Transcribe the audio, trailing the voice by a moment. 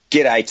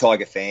G'day,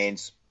 Tiger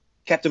fans.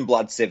 Captain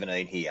Blood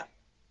 17 here.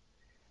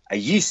 Are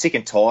you sick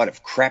and tired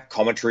of crap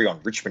commentary on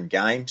Richmond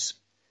games?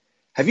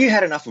 Have you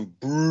had enough of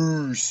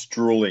Bruce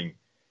drooling,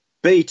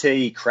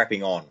 BT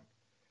crapping on?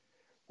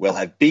 Well,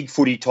 have Big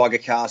Footy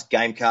Tigercast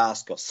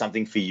Gamecast got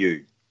something for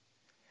you?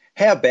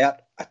 How about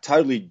a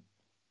totally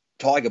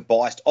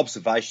Tiger-biased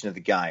observation of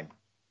the game?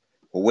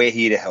 Well, we're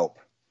here to help.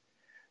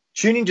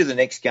 Tune into the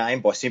next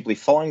game by simply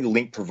following the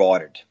link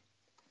provided.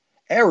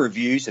 Our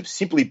reviews have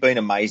simply been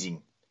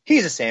amazing.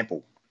 Here's a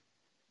sample.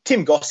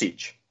 Tim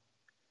Gossage.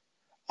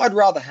 I'd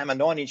rather hammer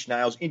 9-inch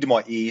nails into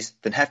my ears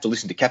than have to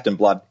listen to Captain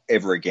Blood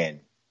ever again.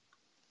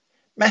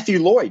 Matthew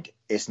Lloyd,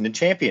 Essendon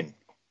champion.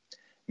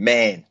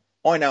 Man,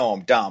 I know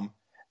I'm dumb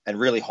and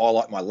really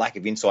highlight my lack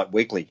of insight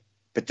weekly,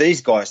 but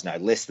these guys know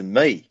less than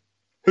me.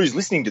 Who's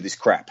listening to this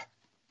crap?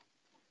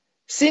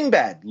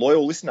 Sinbad,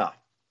 loyal listener.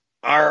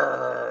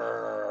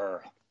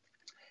 Arrgh.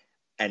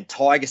 And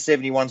Tiger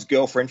 71's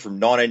girlfriend from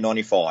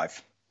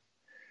 1995.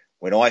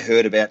 When I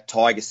heard about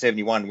Tiger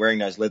 71 wearing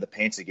those leather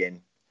pants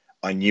again,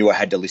 I knew I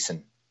had to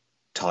listen.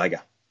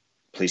 Tiger,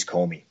 please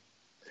call me.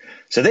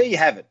 So there you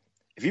have it.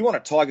 If you want a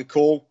Tiger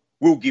call,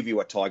 we'll give you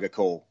a Tiger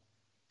call.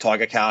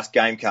 Tigercast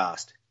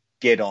Gamecast.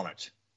 Get on it.